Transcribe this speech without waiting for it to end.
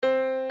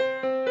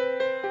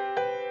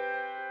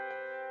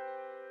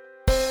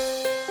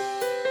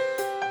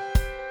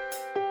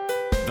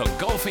the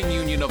Golfing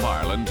Union of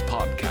Ireland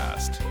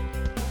podcast.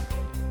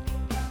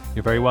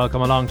 You're very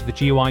welcome along to the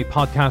GUI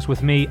podcast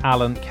with me,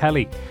 Alan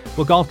Kelly.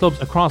 Well, golf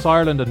clubs across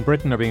Ireland and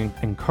Britain are being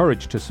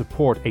encouraged to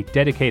support a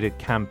dedicated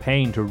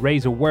campaign to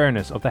raise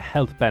awareness of the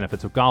health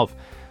benefits of golf.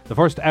 The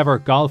first ever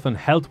Golf and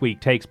Health Week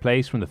takes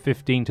place from the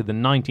 15th to the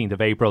 19th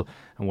of April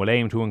and will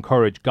aim to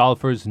encourage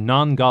golfers,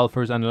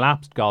 non-golfers and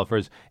lapsed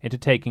golfers into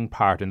taking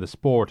part in the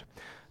sport.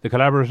 The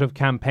collaborative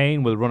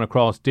campaign will run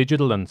across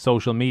digital and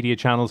social media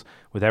channels,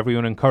 with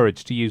everyone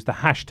encouraged to use the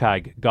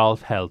hashtag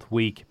Golf Health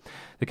Week.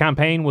 The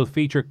campaign will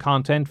feature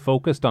content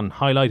focused on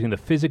highlighting the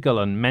physical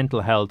and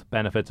mental health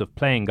benefits of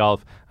playing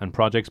golf and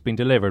projects being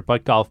delivered by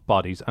golf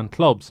bodies and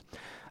clubs.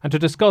 And to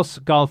discuss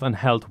Golf and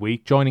Health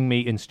Week, joining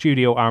me in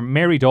studio are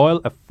Mary Doyle,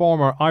 a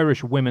former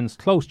Irish women's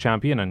close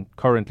champion and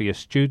currently a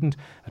student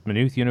at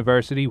Maynooth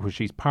University, where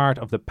she's part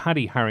of the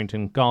Paddy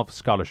Harrington Golf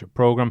Scholarship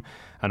Programme.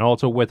 And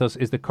also with us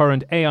is the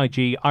current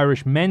AIG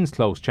Irish men's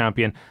close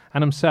champion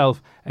and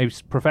himself a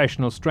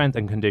professional strength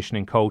and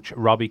conditioning coach,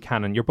 Robbie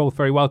Cannon. You're both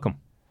very welcome.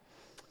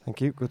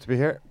 Thank you. Good to be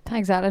here.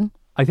 Thanks, Alan.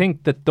 I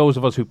think that those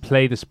of us who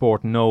play the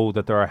sport know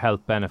that there are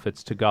health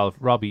benefits to golf.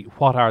 Robbie,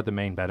 what are the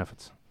main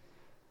benefits?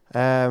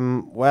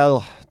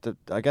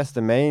 I guess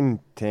the main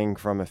thing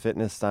from a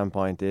fitness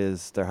standpoint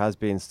is there has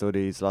been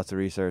studies, lots of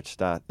research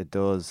that it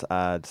does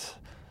add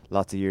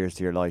lots of years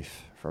to your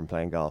life from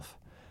playing golf.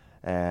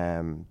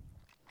 Getting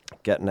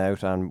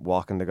out and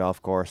walking the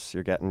golf course,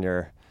 you're getting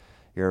your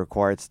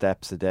required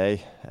steps a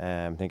day.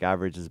 I think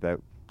average is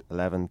about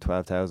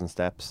 12,000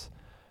 steps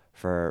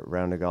for a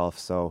round of golf.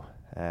 So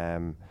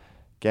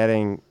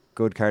getting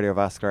good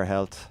cardiovascular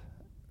health,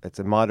 it's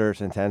a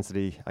moderate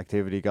intensity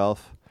activity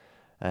golf.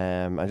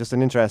 And just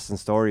an interesting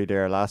story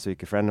there last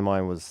week, a friend of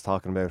mine was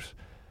talking about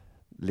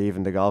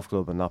leaving the golf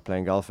club and not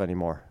playing golf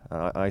anymore.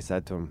 And I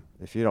said to him,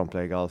 if you don't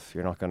play golf,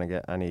 you're not going to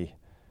get any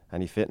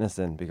fitness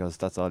in, because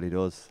that's all he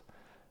does.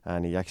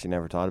 And he actually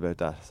never thought about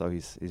that. So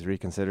he's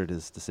reconsidered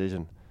his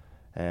decision.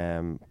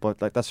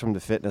 But like that's from the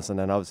fitness, and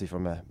then obviously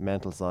from a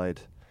mental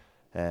side,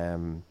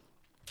 hanging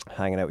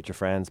out with your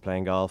friends,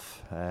 playing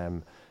golf.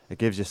 It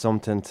gives you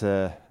something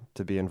to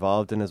be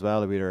involved in as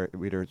well, either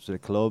it's a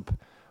club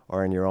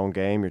or in your own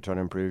game. You're trying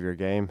to improve your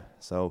game.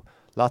 So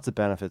lots of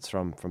benefits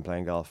from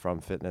playing golf, from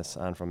fitness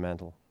and from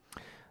mental.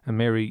 And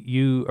Mary,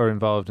 you are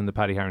involved in the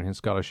Paddy Harrington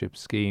Scholarship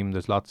Scheme.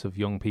 There's lots of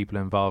young people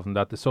involved in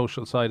that. The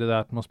social side of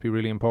that must be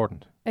really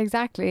important.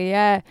 Exactly,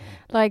 yeah.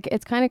 Like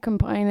it's kind of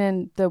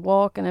combining the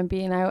walking and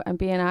being out and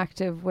being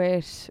active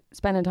with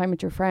spending time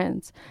with your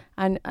friends,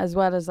 and as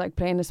well as like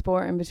playing a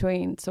sport in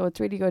between. So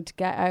it's really good to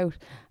get out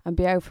and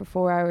be out for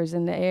 4 hours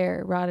in the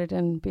air rather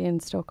than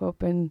being stuck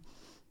up in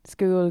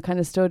school kind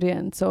of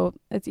studying. So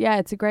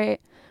it's a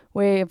great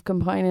way of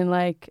combining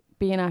like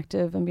being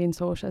active and being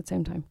social at the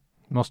same time.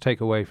 Must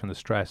take away from the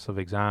stress of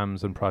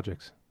exams and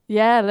projects.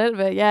 Yeah, a little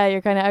bit. Yeah,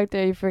 you're kind of out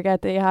there, you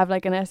forget that you have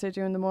like an essay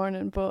due in the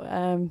morning, but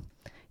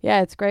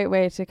it's a great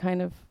way to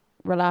kind of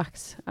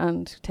relax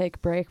and take a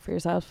break for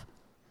yourself.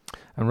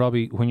 And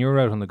Robbie, when you're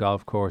out on the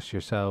golf course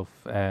yourself,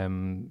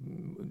 do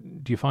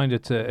you find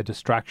it's a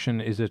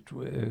distraction? Is it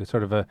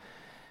sort of a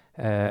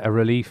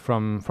relief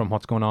from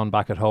what's going on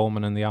back at home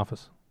and in the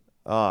office?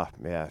 Oh,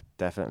 yeah,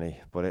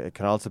 definitely. But it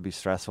can also be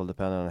stressful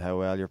depending on how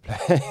well you're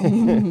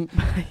playing.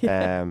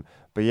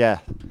 But yeah,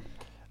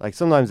 like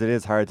sometimes it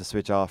is hard to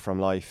switch off from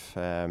life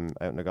out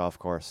on the golf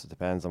course. It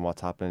depends on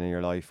what's happening in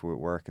your life with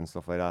work and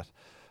stuff like that.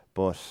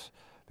 But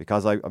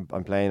because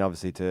I'm playing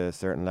obviously to a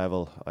certain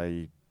level,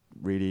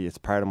 it's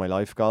part of my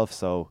life, golf.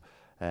 So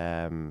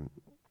I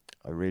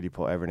really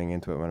put everything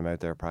into it when I'm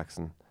out there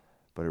practicing.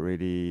 But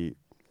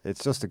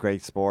it's just a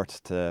great sport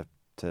to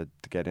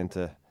get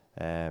into.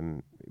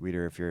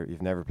 Either if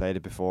you've never played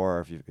it before,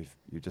 or if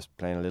you're just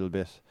playing a little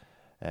bit,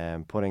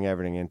 putting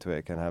everything into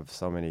it can have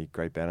so many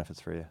great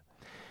benefits for you.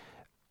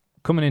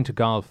 Coming into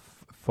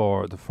golf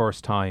for the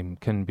first time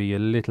can be a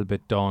little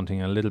bit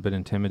daunting, a little bit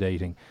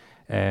intimidating.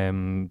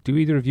 Do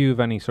either of you have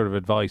any sort of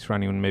advice for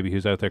anyone maybe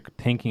who's out there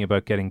thinking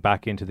about getting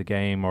back into the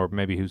game, or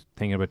maybe who's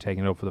thinking about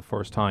taking it up for the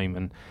first time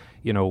and,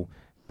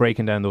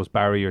 breaking down those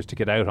barriers to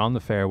get out on the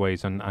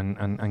fairways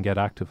and get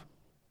active?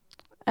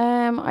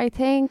 I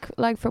think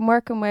like from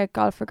working with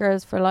Golf for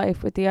Girls for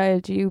Life with the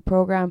ILGU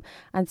programme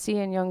and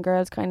seeing young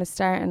girls kind of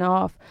starting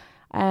off,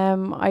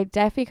 I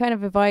definitely kind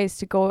of advise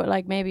to go with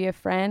like maybe a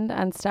friend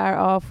and start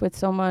off with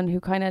someone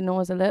who kind of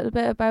knows a little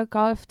bit about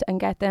golf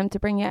and get them to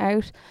bring you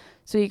out,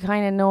 so you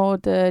kind of know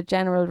the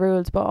general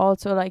rules, but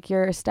also like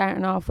you're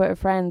starting off with a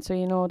friend, so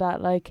you know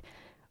that like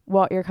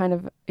what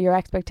your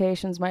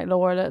expectations might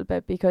lower a little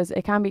bit, because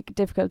it can be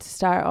difficult to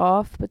start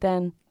off, but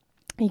then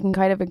you can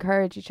kind of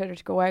encourage each other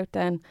to go out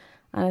then.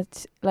 And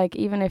it's like,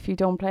 even if you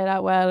don't play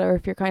that well, or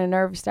if you're kind of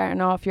nervous starting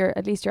off,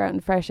 at least you're out in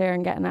fresh air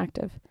and getting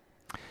active.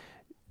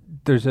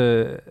 There's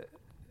a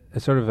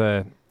sort of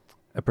a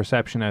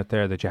perception out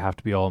there that you have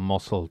to be all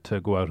muscle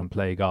to go out and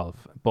play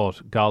golf.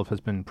 But golf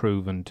has been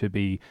proven to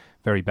be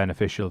very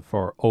beneficial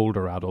for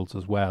older adults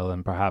as well,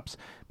 and perhaps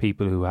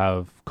people who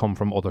have come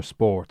from other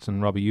sports.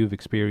 And Robbie, you've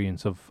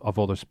experience of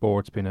other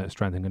sports, being a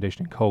strength and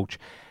conditioning coach.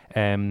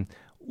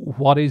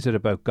 What is it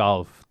about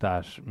golf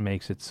that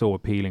makes it so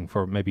appealing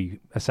for maybe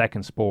a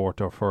second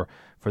sport, or for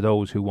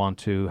those who want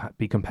to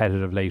be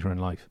competitive later in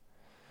life?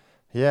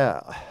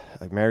 Yeah,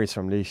 like Mary's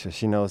from Laois, so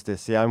she knows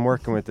this. Yeah, I'm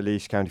working with the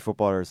Laois County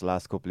footballers the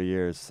last couple of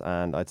years,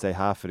 and I'd say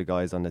half of the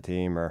guys on the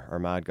team are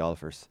mad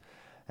golfers.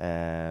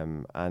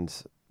 And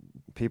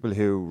people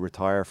who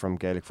retire from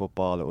Gaelic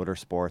football or other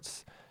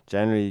sports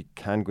generally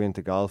can go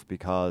into golf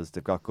because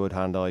they've got good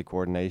hand-eye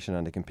coordination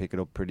and they can pick it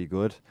up pretty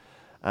good.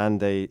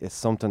 And it's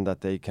something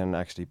that they can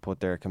actually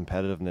put their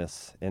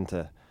competitiveness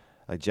into.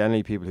 Like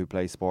generally people who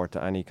play sport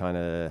to any kind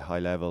of high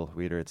level,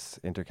 whether it's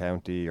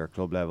inter-county or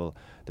club level,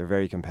 they're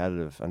very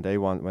competitive, and they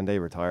want, when they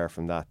retire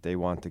from that, they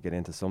want to get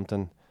into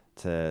something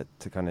to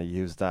kind of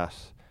use that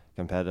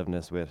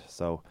competitiveness with.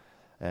 So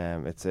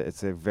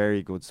it's a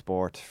very good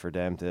sport for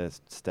them to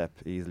step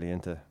easily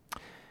into.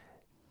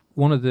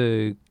 One of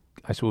the,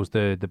 I suppose,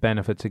 the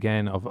benefits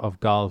again of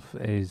golf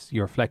is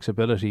your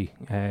flexibility.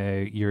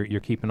 You're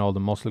keeping all the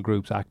muscle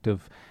groups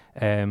active.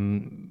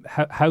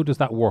 How does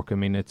that work? I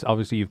mean, it's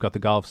obviously you've got the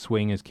golf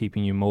swing is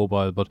keeping you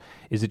mobile, but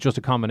is it just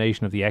a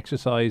combination of the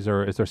exercise,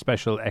 or is there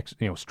special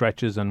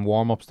stretches and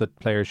warm-ups that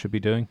players should be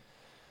doing?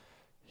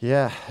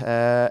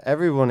 Yeah,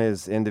 everyone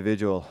is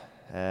individual.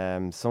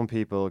 Some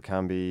people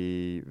can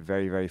be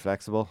very, very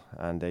flexible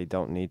and they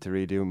don't need to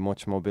really do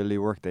much mobility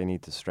work. They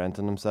need to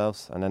strengthen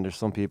themselves. And then there's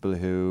some people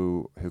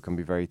who can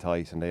be very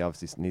tight, and they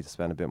obviously need to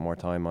spend a bit more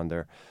time on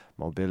their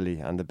mobility.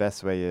 And the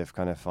best way of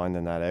kind of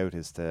finding that out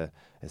is to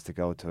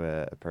go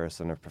to a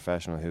person or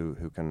professional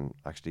who can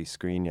actually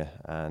screen you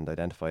and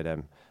identify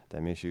them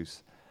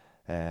issues.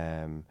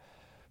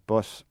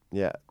 But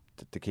yeah,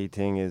 the key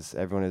thing is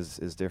everyone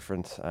is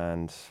different,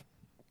 and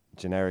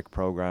generic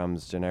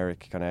programs,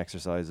 generic kind of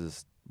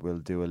exercises will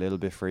do a little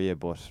bit for you,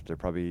 but they're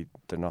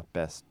not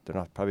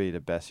probably the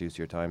best use of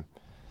your time.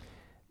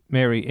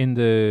 Mary, in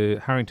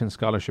the Harrington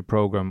Scholarship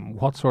Programme,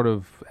 what sort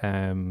of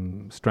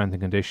strength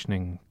and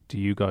conditioning do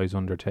you guys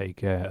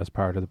undertake as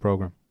part of the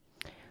programme?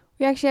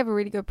 We actually have a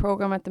really good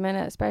programme at the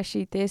minute,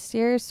 especially this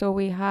year. So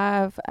we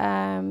have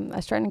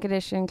a strength and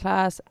conditioning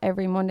class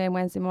every Monday and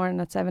Wednesday morning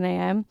at 7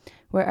 a.m.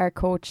 with our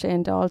coach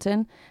in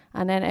Dalton.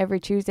 And then every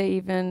Tuesday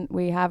evening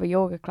we have a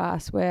yoga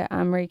class with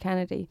Anne-Marie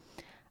Kennedy.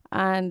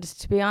 And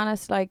to be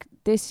honest, like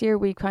this year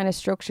we kind of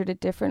structured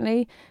it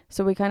differently.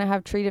 So we kind of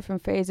have 3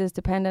 different phases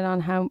depending on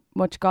how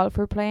much golf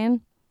we're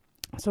playing.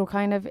 So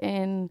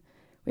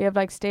we have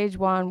like stage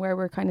 1 where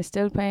we're kind of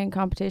still playing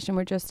competition.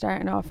 We're just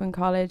starting off in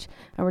college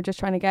and we're just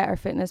trying to get our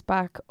fitness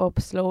back up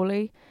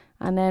slowly.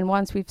 And then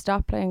once we've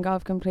stopped playing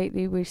golf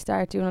completely, we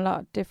start doing a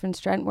lot of different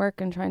strength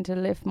work and trying to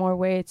lift more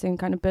weights and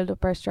kind of build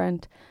up our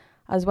strength,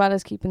 as well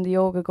as keeping the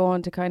yoga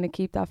going to kind of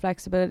keep that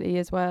flexibility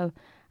as well.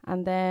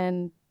 And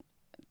then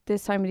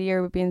this time of the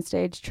year we'd be in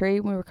stage 3.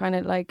 We were kind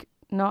of like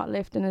not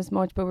lifting as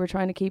much, but we're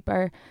trying to keep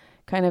our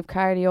kind of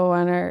cardio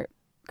and our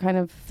kind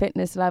of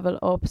fitness level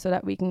up so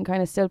that we can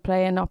kind of still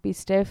play and not be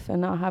stiff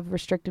and not have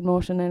restricted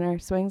motion in our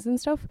swings and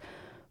stuff.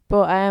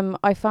 But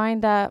I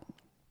find that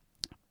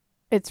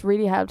it's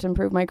really helped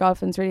improve my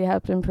golf, and it's really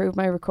helped improve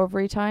my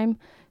recovery time.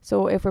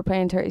 So if we're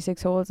playing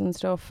 36 holes and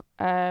stuff,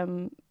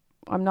 I'm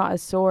not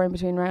as sore in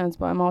between rounds,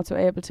 but I'm also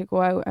able to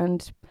go out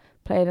and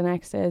play the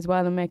next day as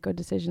well and make good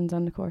decisions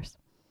on the course.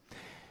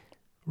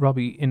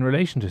 Robbie, in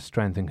relation to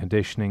strength and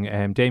conditioning,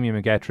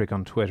 Damien McGettrick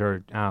on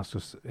Twitter asked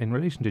us, in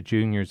relation to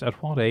juniors,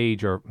 at what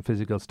age or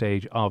physical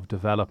stage of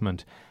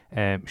development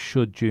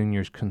should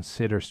juniors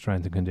consider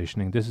strength and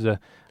conditioning? This is a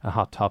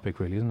hot topic,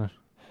 really, isn't it?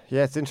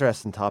 Yeah, it's an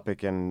interesting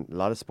topic in a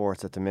lot of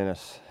sports at the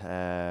minute,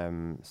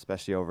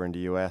 especially over in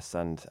the US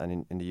and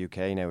in the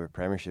UK now with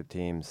Premiership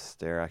teams.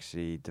 They're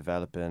actually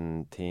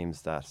developing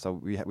teams that, so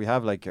we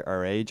have like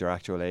our age, our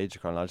actual age,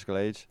 chronological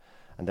age,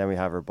 and then we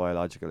have our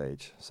biological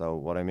age. So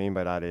what I mean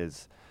by that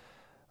is,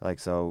 like,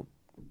 so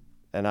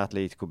an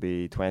athlete could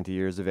be 20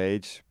 years of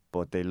age,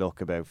 but they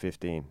look about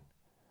 15.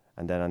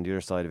 And then on the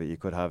other side of it, you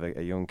could have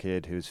a young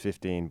kid who's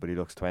 15, but he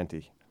looks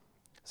 20.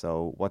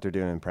 So what they're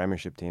doing in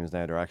Premiership teams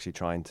now, they're actually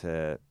trying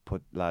to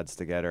put lads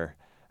together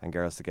and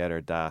girls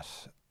together that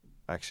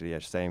actually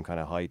are same kind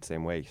of height,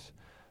 same weight.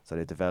 So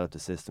they developed a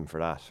system for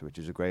that, which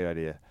is a great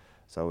idea.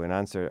 So in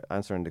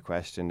answering the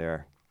question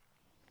there,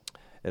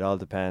 it all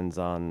depends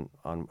on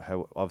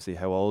how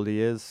old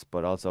he is,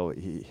 but also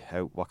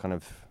how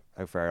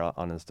far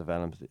on his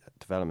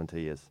development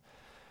he is.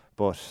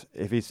 But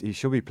if he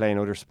should be playing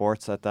other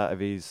sports at that, if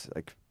he's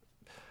like,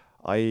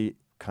 I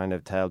kind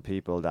of tell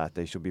people that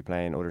they should be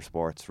playing other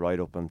sports right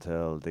up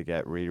until they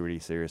get really, really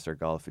serious at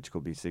golf, which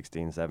could be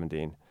 16,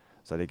 17.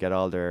 So they get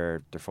all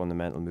their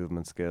fundamental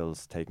movement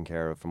skills taken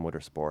care of from other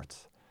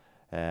sports.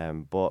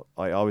 But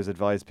I always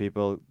advise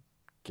people,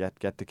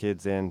 get the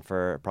kids in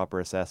for proper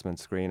assessment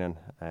screening,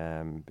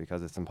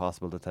 because it's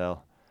impossible to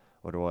tell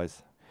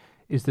otherwise.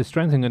 Is the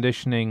strength and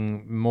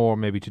conditioning more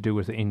maybe to do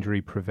with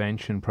injury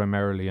prevention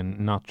primarily, and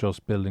not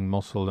just building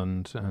muscle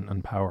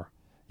and power?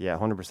 Yeah,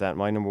 100%.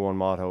 My number one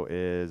motto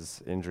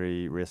is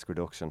injury risk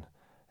reduction.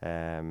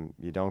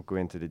 You don't go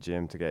into the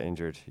gym to get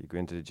injured. You go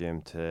into the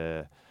gym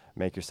to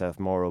make yourself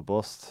more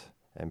robust,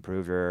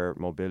 improve your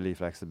mobility,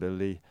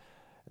 flexibility,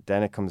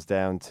 Then it comes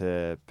down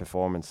to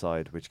performance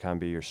side, which can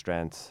be your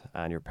strength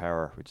and your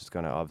power, which is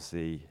going to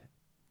obviously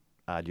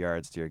add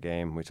yards to your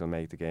game, which will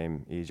make the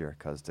game easier,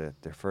 because the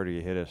further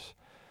you hit it,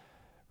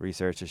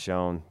 research has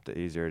shown, the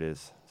easier it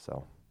is.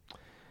 So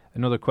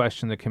another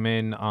question that came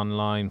in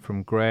online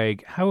from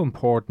Greg: how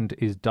important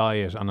is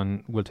diet?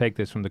 And we'll take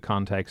this from the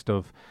context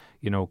of,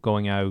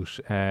 going out,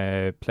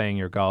 playing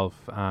your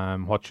golf.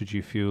 What should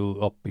you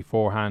fuel up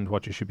beforehand?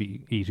 What you should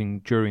be eating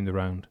during the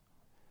round?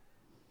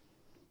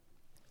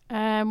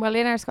 Well,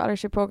 in our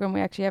scholarship program, we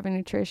actually have a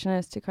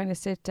nutritionist to kind of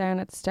sit down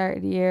at the start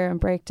of the year and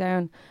break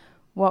down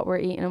what we're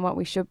eating and what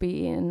we should be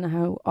eating and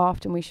how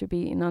often we should be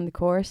eating on the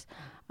course.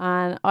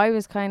 And I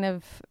was kind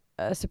of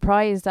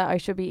surprised that I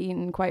should be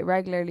eating quite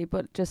regularly,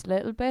 but just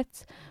little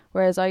bits.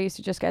 Whereas I used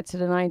to just get to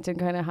the 9th and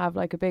kind of have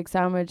like a big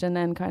sandwich and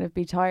then kind of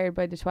be tired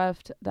by the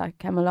 12th that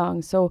came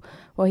along. So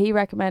what he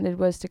recommended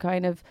was to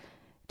kind of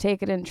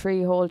take it in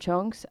 3 whole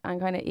chunks and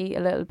kind of eat a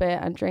little bit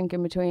and drink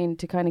in between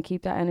to kind of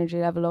keep that energy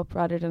level up,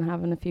 rather than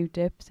having a few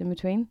dips in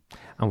between.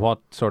 And what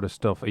sort of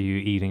stuff are you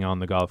eating on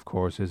the golf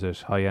course? Is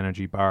it high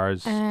energy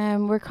bars?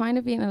 We're kind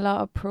of eating a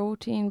lot of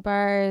protein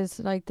bars,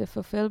 like the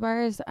Fulfill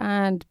bars,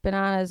 and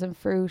bananas and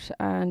fruit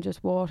and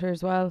just water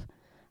as well.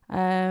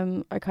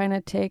 I kind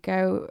of take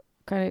out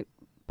kind of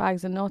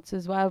bags of nuts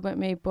as well with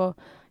me, but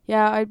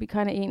yeah, I'd be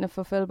kind of eating a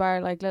Fulfill bar,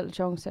 like little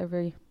chunks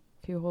every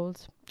few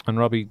holes. And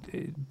Robbie,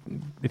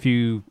 if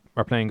you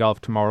are playing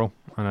golf tomorrow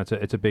and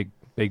it's a big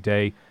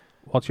day,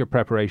 what's your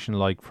preparation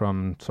like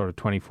from sort of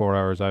 24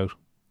 hours out?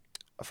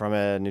 From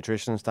a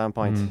nutrition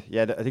standpoint,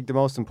 I think the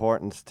most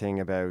important thing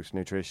about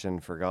nutrition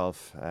for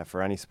golf,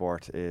 for any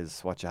sport,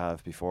 is what you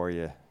have before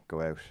you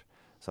go out.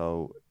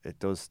 So it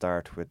does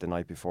start with the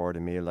night before, the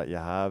meal that you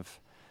have.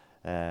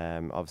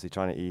 Obviously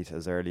trying to eat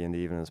as early in the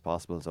evening as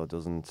possible so it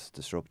doesn't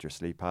disrupt your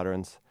sleep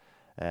patterns.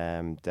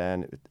 Then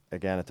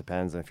again, it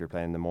depends on if you're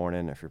playing in the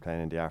morning, if you're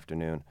playing in the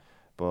afternoon.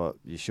 But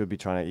you should be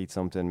trying to eat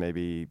something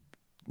maybe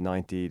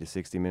 90 to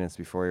 60 minutes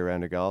before your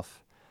round of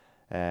golf.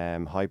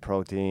 High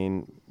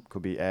protein,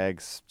 could be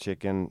eggs,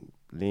 chicken,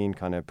 lean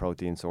kind of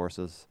protein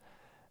sources.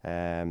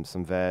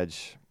 Some veg,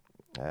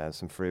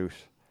 some fruit,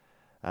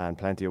 and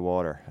plenty of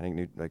water. I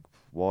think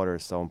water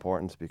is so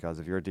important, because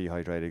if you're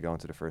dehydrated going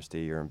to the first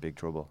tee, you're in big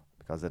trouble,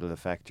 because it'll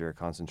affect your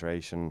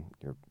concentration,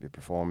 your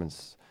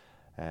performance.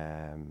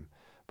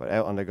 But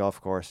out on the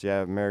golf course,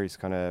 Mary's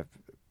kind of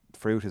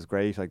fruit is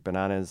great, like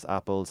bananas,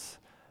 apples,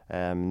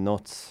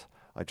 nuts.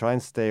 I try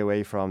and stay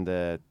away from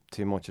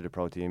too much of the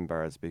protein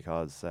bars,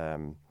 because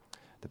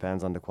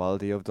depends on the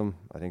quality of them.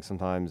 I think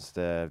sometimes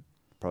the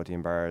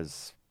protein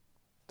bars,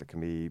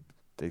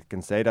 they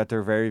can say that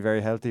they're very,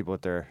 very healthy,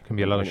 but there can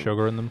be a lot of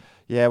sugar in them.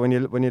 Yeah, when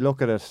you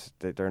look at it,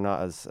 they're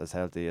not as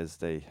healthy as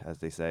they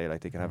say. Like,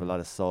 they can have a lot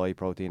of soy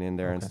protein in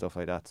there and stuff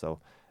like that. So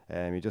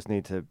you just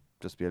need to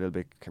just be a little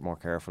bit more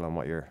careful on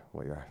what you're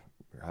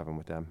having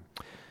with them.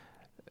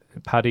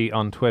 Paddy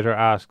on Twitter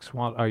asks,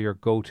 what are your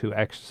go-to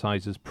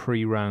exercises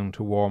pre-round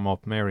to warm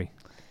up, Mary?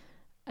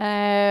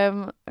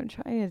 I'm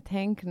trying to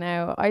think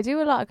now. I do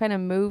a lot of kind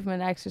of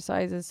movement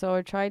exercises, so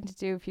I'm trying to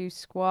do a few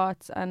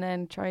squats and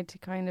then try to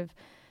kind of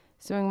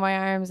swing my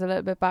arms a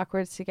little bit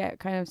backwards to get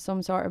kind of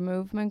some sort of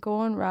movement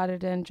going, rather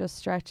than just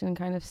stretching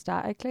kind of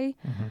statically.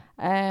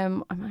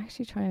 I'm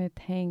actually trying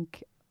to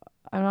think.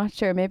 I'm not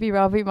sure. Maybe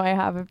Robbie might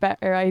have a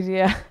better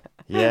idea.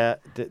 Yeah,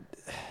 the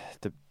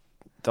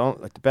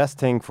best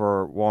thing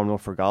for warming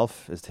up for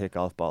golf is to hit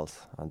golf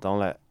balls, and don't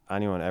let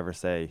anyone ever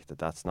say that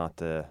that's not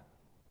the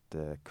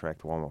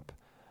correct warm up.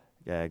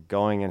 Yeah,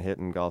 going and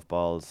hitting golf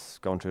balls,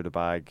 going through the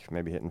bag,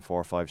 maybe hitting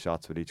 4 or 5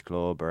 shots with each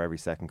club or every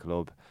second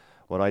club.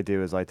 What I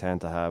do is I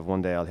tend to have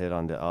one day I'll hit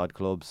on the odd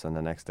clubs, and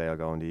the next day I'll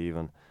go on the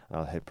even, and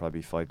I'll hit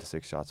probably 5 to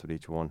 6 shots with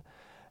each one.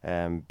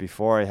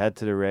 Before I head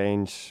to the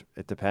range,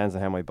 it depends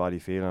on how my body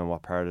feeling and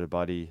what part of the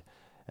body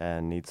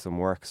needs some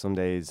work. Some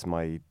days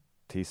my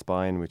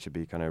T-spine, which would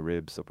be kind of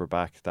ribs, upper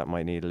back, that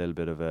might need a little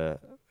bit of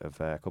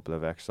a couple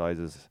of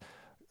exercises.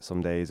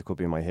 Some days it could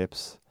be my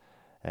hips.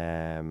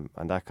 And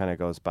that kind of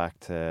goes back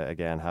to,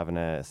 again, having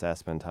an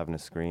assessment, having a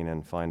screen,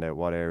 and find out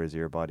what areas of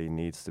your body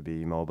needs to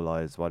be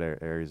mobilized, what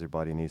areas of your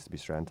body needs to be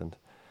strengthened.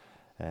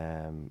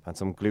 And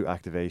some glute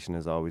activation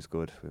is always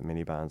good with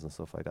mini bands and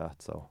stuff like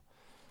that. So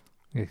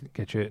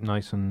get you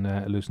nice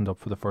and loosened up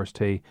for the first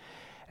tee.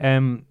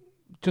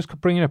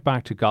 Just bringing it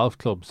back to golf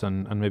clubs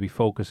and maybe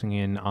focusing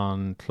in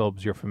on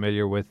clubs you're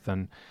familiar with,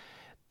 and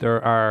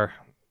there are,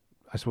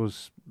 I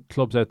suppose,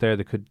 clubs out there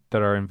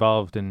that are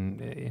involved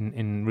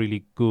in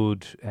really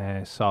good,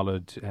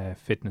 solid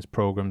fitness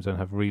programs and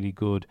have really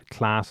good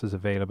classes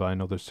available. I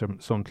know there's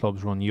some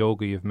clubs run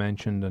yoga, you've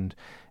mentioned, and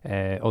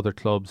other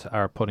clubs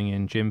are putting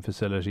in gym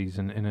facilities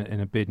in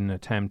a bid and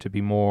attempt to be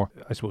more,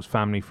 I suppose,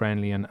 family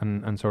friendly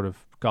and sort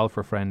of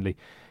golfer friendly.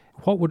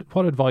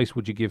 What advice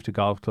would you give to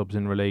golf clubs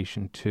in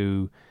relation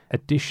to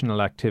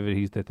additional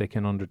activities that they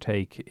can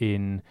undertake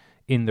in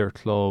their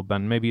club,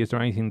 and maybe is there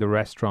anything the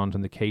restaurant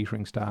and the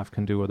catering staff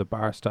can do, or the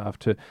bar staff,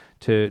 to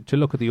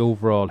look at the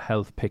overall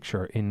health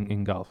picture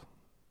in golf?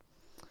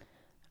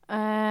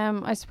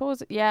 I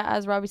suppose, yeah,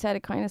 as Robbie said,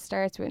 it kind of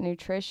starts with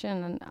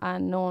nutrition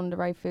and knowing the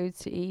right foods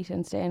to eat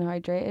and staying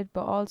hydrated,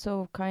 but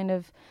also kind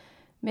of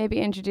maybe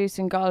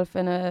introducing golf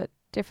in a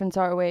different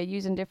sort of way,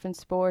 using different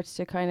sports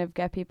to kind of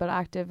get people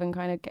active and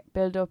kind of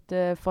build up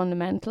the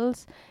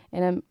fundamentals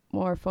in a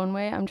more fun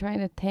way. I'm trying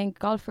to think,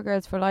 Golf for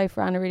Girls for Life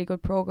ran a really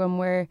good program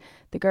where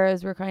the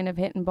girls were kind of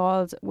hitting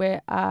balls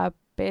with a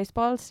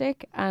baseball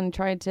stick and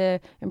trying to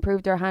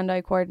improve their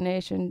hand-eye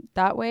coordination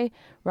that way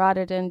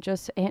rather than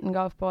just hitting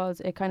golf balls.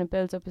 It kind of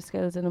builds up the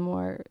skills in a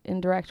more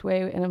indirect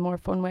way, in a more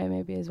fun way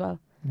maybe as well.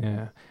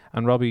 Yeah.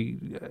 And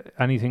Robbie,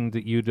 anything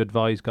that you'd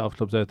advise golf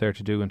clubs out there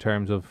to do in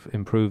terms of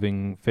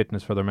improving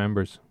fitness for their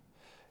members?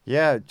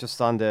 Yeah, just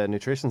on the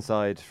nutrition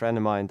side, a friend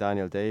of mine,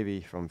 Daniel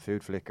Davey from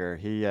Food Flicker,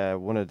 he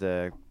one of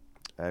the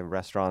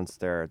restaurants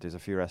there's a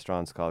few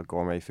restaurants called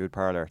Gourmet Food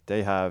Parlour.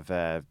 They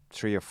have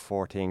 3 or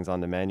 4 things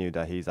on the menu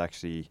that he's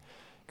actually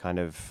kind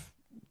of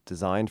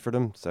designed for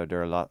them, so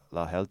they're a lot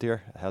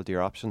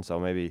healthier option.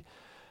 So maybe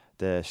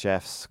the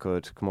chefs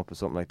could come up with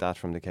something like that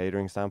from the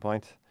catering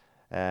standpoint.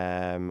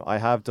 I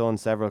have done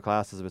several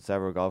classes with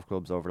several golf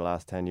clubs over the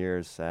last 10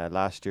 years.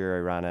 Last year I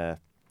ran a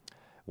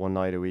 1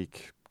 night a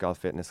week golf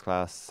fitness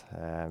class.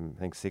 I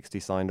think 60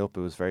 signed up.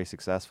 It was very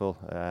successful.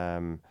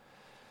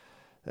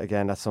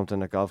 Again, that's something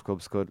that golf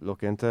clubs could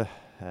look into.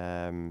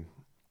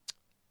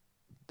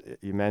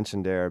 You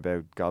mentioned there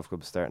about golf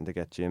clubs starting to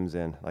get gyms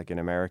in. Like in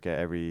America,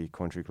 every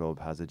country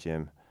club has a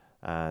gym,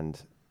 and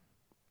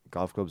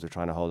golf clubs are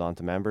trying to hold on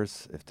to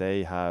members. If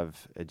they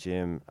have a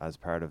gym as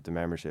part of the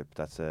membership,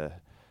 that's a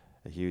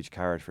huge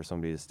carrot for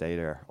somebody to stay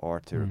there or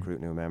to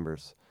recruit new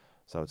members.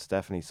 So it's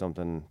definitely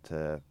something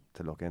to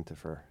look into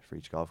for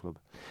each golf club.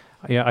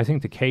 Yeah, I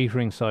think the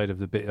catering side of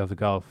the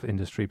golf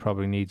industry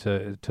probably needs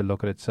to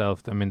look at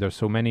itself. I mean, there's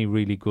so many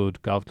really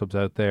good golf clubs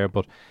out there,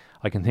 but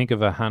I can think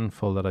of a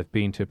handful that I've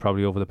been to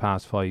probably over the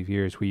past 5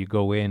 years where you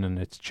go in and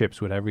it's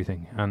chips with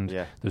everything, and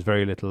there's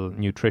very little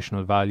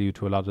nutritional value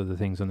to a lot of the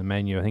things on the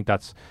menu. I think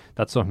that's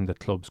something that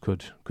clubs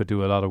could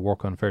do a lot of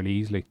work on fairly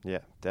easily. Yeah,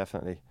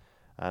 definitely.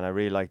 And I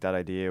really like that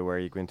idea where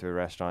you go into a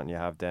restaurant and you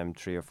have them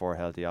 3 or 4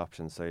 healthy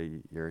options, so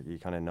you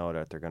kind of know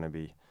that they're going to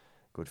be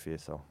good for you.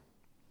 So,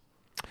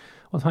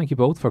 well, thank you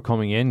both for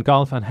coming in.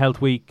 Golf and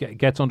Health Week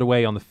gets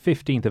underway on the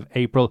 15th of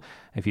April.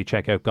 If you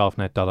check out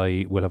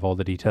golfnet.ie, we'll have all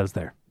the details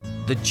there.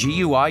 The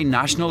GUI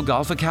National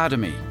Golf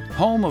Academy,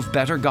 home of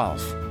better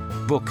golf.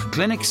 Book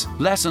clinics,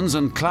 lessons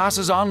and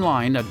classes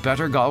online at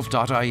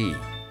bettergolf.ie.